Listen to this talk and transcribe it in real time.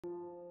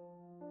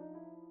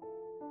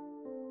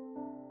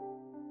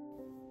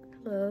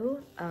Hello.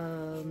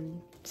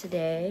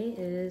 Today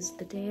is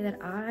the day that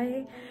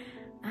I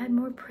add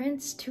more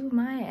prints to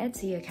my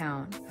Etsy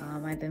account.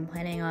 I've been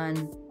planning on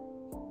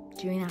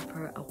doing that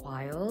for a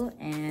while,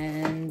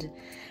 and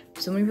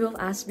so many people have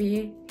asked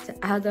me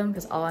to add them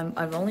because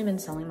I've only been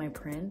selling my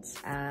prints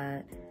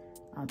at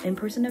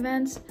in-person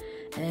events,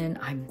 and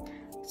I'm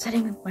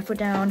setting my foot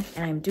down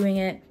and I'm doing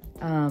it.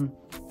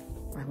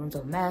 My room's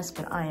a mess,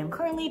 but I am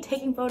currently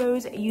taking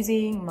photos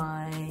using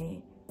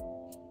my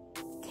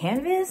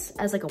canvas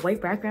as like a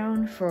white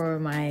background for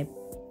my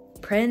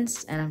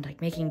prints, and I'm like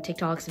making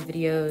TikToks and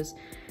videos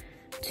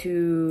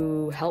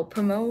to help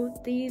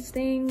promote these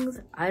things.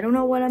 I don't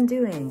know what I'm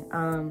doing,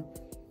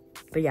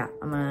 but yeah,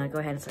 I'm gonna go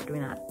ahead and start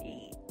doing that.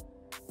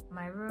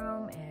 My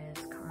room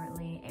is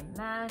currently a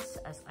mess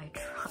as I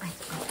try to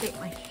update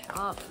my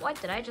shop. What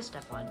did I just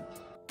step on?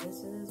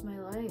 This is my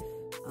life.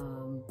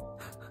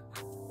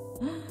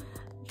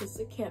 Just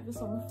a canvas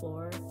on the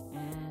floor,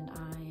 and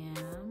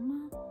I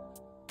am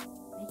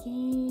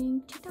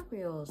making TikTok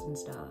reels and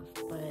stuff.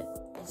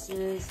 But this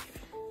is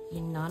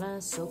a Nana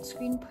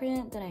silkscreen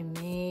print that I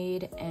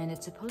made, and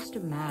it's supposed to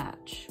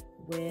match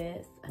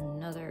with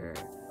another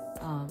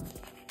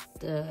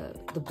the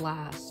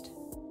Blast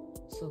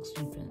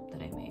silkscreen print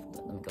that I made.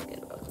 Let me go get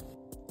it.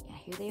 Yeah,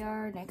 here they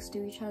are next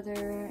to each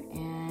other,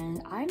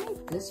 and I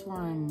made this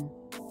one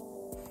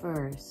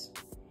first,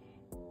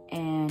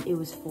 and it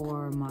was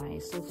for my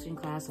silkscreen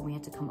class, and we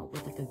had to come up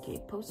with like a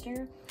gig poster,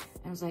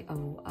 and I was like,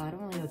 oh, I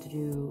don't really know what to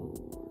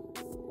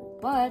do,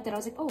 but then I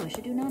was like, oh, I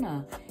should do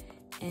Nana.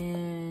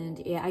 And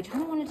yeah, I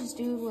kind of wanted to just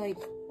do like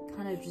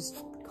kind of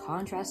just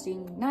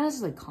contrasting, not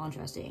necessarily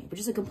contrasting, but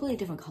just a completely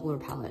different color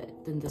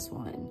palette than this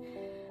one.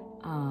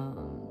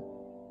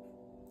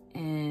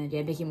 And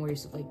yeah, making more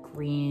use of like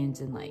greens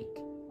and like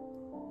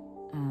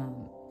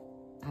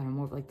I don't know,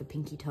 more of like the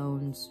pinky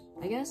tones,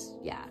 I guess.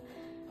 Yeah,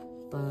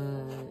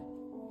 but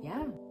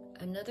yeah,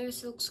 another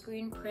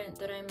silkscreen print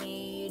that I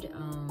made.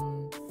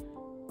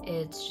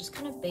 It's just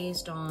kind of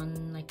based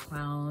on like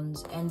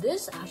clowns, and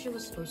this actually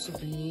was supposed to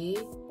be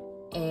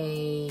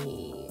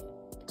a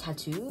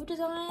tattoo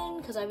design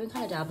because I've been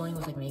kind of dabbling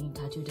with like making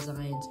tattoo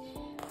designs,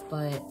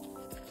 but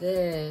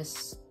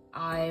this,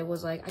 I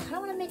was like, I kind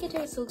of want to make it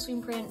to a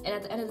silkscreen print, and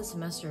at the end of the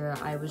semester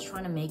I was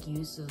trying to make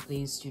use of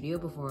the studio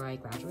before I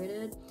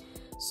graduated,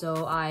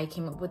 so I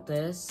came up with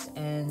this,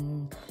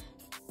 and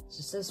it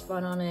just says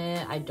fun on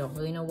it. I don't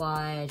really know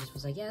why, I just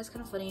was like, yeah, it's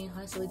kind of funny,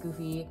 kind of silly,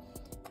 goofy.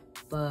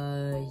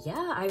 But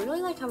yeah, I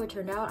really liked how it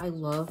turned out. I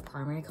love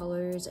primary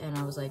colors, and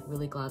I was like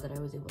really glad that I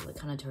was able to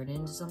kind of turn it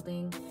into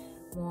something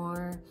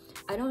more.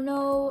 I don't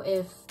know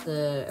if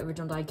the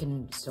original die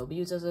can still be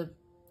used as a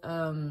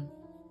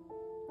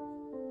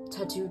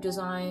tattoo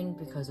design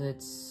because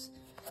this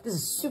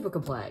is super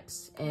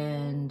complex,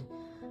 and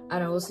I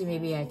don't know, we'll see,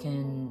 maybe I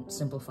can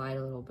simplify it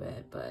a little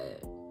bit,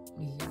 but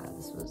yeah,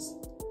 this was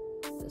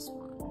this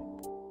one.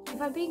 If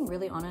I'm being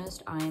really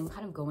honest, I'm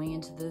kind of going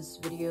into this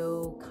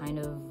video kind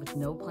of with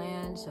no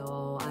plan,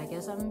 so I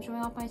guess I'm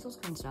showing off my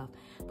silkscreen stuff.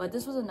 But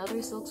this was another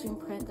silkscreen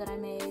print that I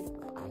made.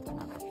 I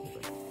cannot get paper.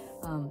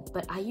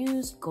 But I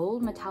used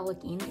gold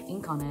metallic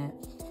ink on it,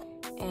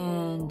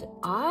 and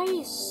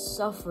I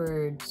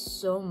suffered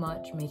so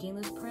much making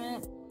this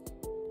print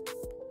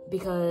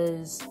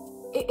because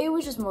it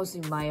was just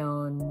mostly my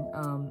own,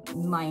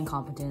 my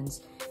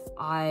incompetence.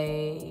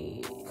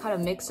 I kind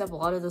of mixed up a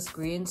lot of the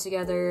screens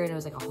together, and it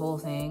was like a whole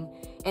thing.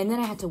 And then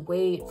I had to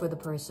wait for the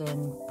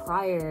person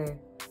prior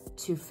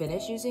to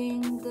finish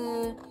using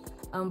the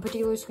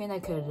particular screen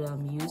that could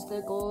use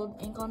the gold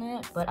ink on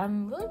it. But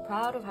I'm really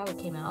proud of how it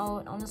came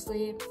out,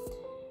 honestly.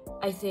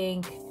 I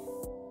think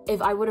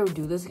if I were to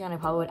do this again, I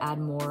probably would add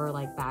more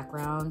like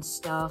background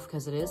stuff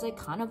because it is like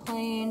kind of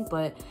plain,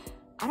 but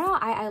I don't know,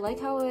 I like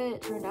how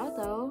it turned out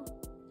though.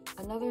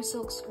 Another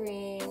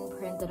silkscreen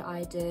print that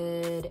I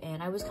did,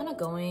 and I was kind of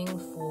going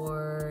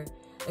for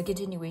a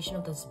continuation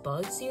of this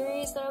bug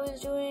series that I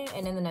was doing,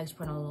 and in the next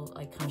print I'll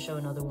like kind of show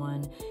another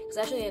one because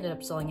I actually ended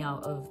up selling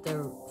out of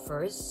their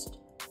first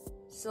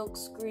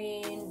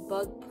silkscreen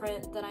bug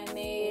print that I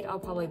made. I'll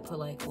probably put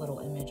like a little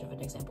image of an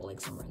example like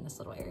somewhere in this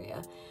little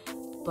area,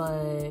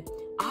 but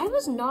I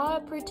was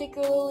not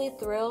particularly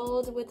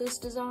thrilled with this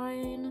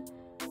design.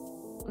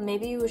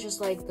 Maybe it was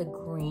just like the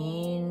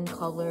green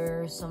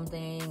color or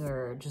something,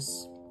 or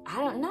just,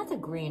 not the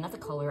green, not the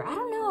color, I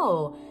don't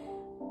know.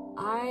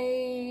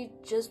 I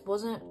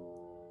wasn't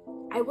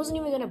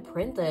even gonna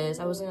print this,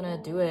 I wasn't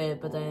gonna do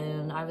it, but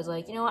then I was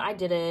like, you know what, I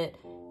did it.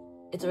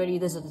 It's already,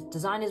 this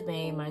design is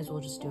made, might as well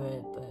just do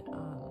it. But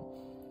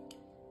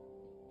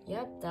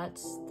yep,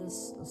 that's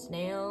this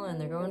snail, and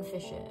they're going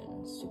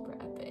fishing, super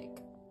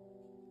epic.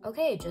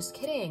 Okay, just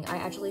kidding, I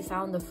actually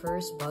found the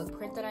first bug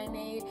print that I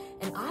made,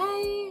 and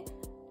I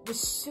was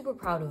super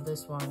proud of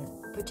this one,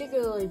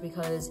 particularly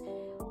because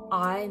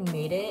I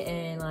made it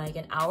in like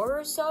an hour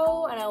or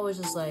so, and I was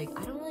just like,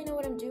 I don't really know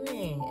what I'm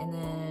doing, and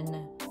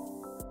then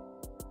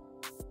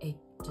it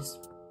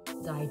just,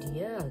 the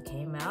idea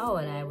came out,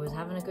 and I was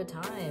having a good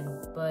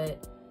time.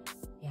 But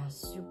yeah,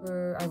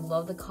 super, I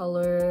love the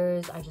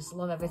colors. I just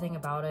love everything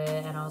about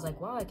it. And I was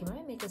like, wow, I can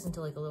maybe make this into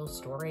like a little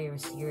story or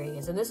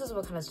series. And this is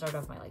what kind of started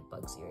off my like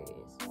bug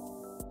series.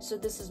 So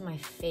this is my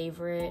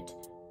favorite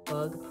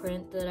bug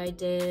print that I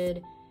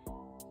did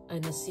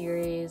in the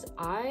series.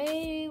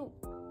 I,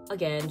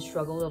 again,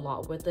 struggled a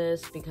lot with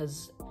this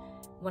because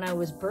when I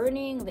was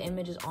burning the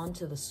images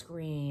onto the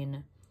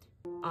screen,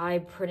 I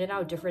printed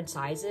out different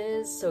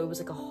sizes. So it was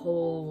like a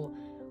whole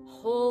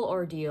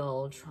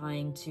ordeal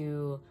trying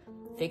to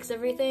fix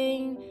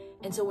everything.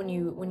 And so when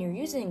you're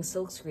using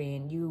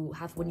silkscreen,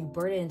 when you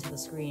burn it into the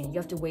screen, you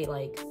have to wait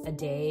like a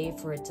day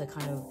for it to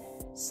kind of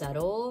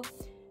settle.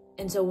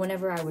 And so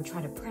whenever I would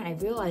try to print, I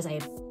realized I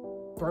had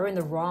burned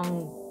the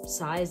wrong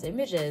size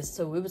images,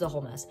 so it was a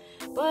whole mess.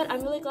 But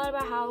I'm really glad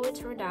about how it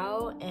turned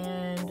out,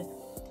 and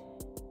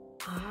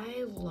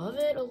I love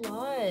it a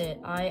lot.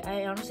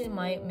 I honestly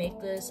might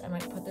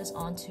put this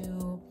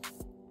onto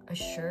a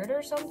shirt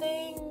or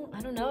something.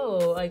 I don't know,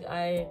 like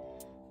I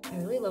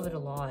really love it a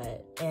lot,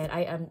 and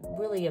I'm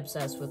really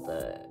obsessed with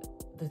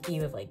the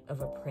theme of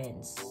a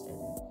prince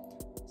and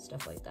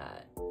stuff like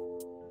that.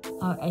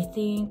 I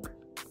think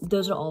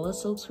those are all the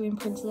silkscreen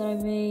prints that I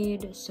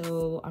made,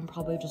 so I'm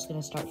probably just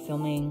gonna start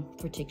filming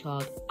for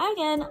TikTok.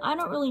 Again, I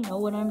don't really know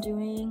what I'm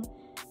doing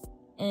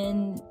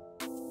in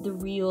the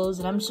reels,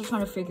 and I'm still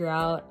trying to figure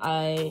out.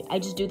 I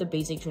just do the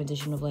basic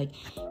transition of like,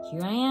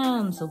 here I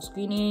am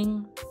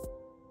silkscreening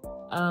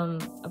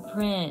a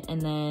print,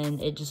 and then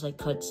it just like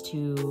cuts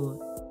to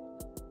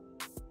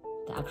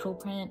the actual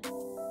print.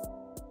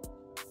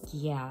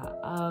 Yeah,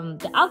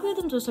 the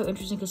algorithms are so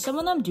interesting because some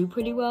of them do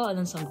pretty well and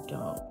then some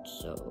don't.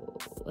 So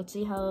let's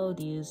see how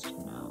these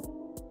turn out.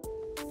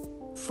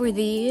 For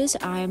these,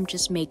 I'm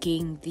just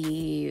making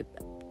the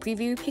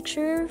preview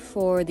picture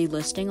for the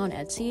listing on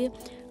Etsy.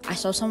 I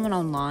saw someone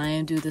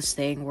online do this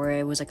thing where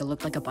it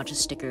looked like a bunch of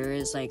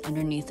stickers like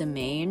underneath the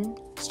main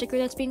sticker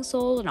that's being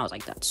sold, and I was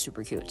like, that's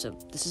super cute. So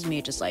this is me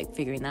just like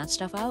figuring that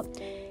stuff out.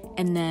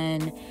 And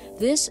then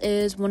this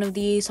is one of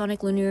the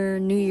Sonic Lunar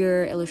New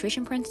Year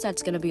illustration prints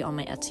that's gonna be on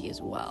my Etsy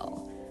as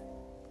well.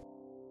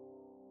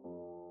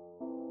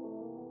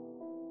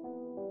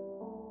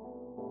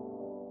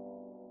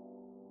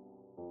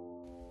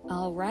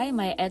 Alright,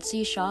 my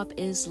Etsy shop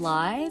is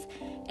live,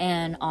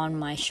 and on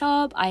my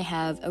shop I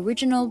have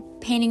original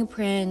painting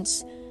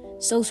prints,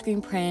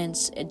 silkscreen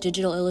prints, a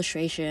digital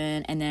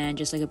illustration, and then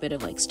just like a bit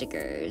of like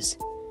stickers.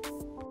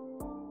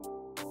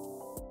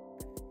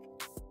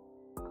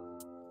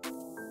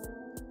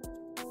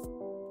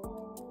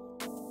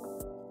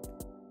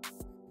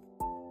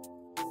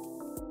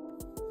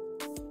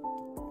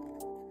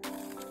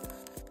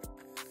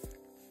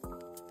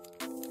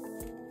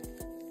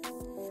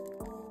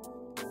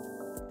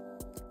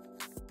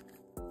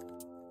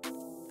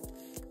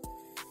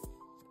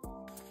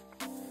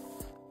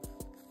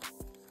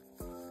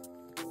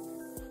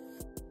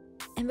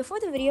 And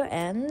before the video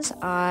ends,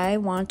 I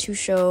want to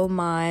show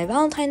my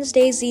Valentine's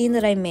Day zine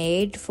that I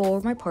made for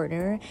my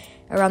partner.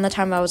 Around the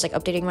time I was like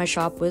updating my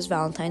shop was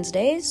Valentine's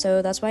Day,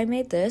 so that's why I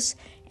made this.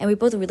 And we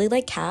both really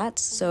like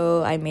cats,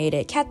 so I made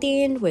it cat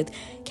themed with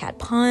cat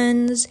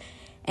puns,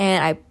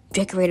 and I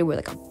decorated with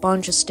like a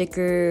bunch of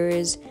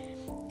stickers,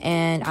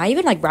 and I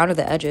even like rounded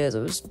the edges. It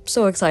was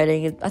so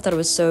exciting. I thought it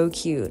was so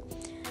cute.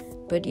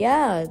 But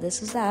yeah,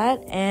 this is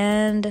that,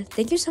 and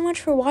thank you so much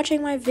for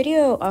watching my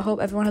video. I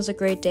hope everyone has a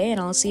great day, and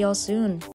I'll see y'all soon.